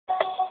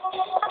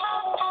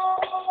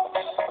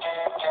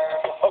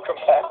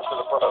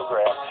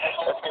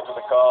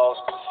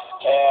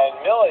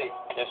Billy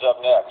is up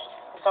next.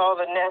 All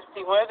the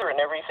nasty weather and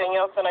everything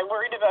else, and I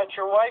worried about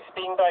your wife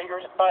being by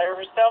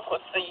herself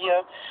with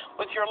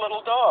your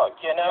little dog.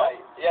 You know.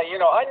 Yeah. You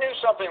know, I knew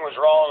something was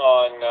wrong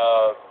on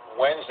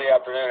Wednesday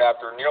afternoon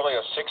after nearly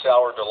a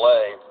 6-hour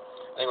delay.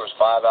 I think it was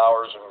 5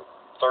 hours and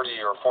 30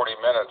 or 40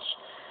 minutes.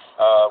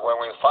 When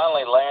we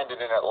finally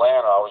landed in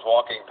Atlanta, I was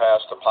walking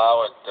past the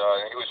pilot.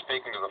 He was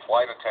speaking to the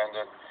flight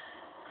attendant,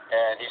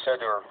 and he said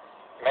to her,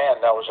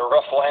 "Man, that was a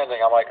rough landing."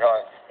 I'm like,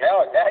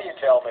 now you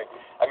tell me.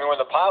 I mean,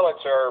 when the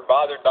pilots are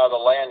bothered by the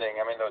landing,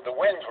 I mean, the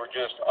winds were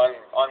just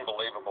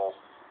unbelievable,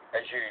 as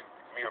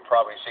you've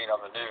probably seen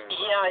on the news.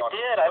 Yeah, I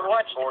did. I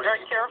watched it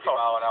very careful.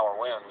 50-mile-an-hour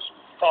winds.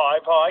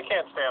 Paul, I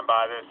can't stand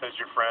by this as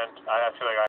your friend. I feel like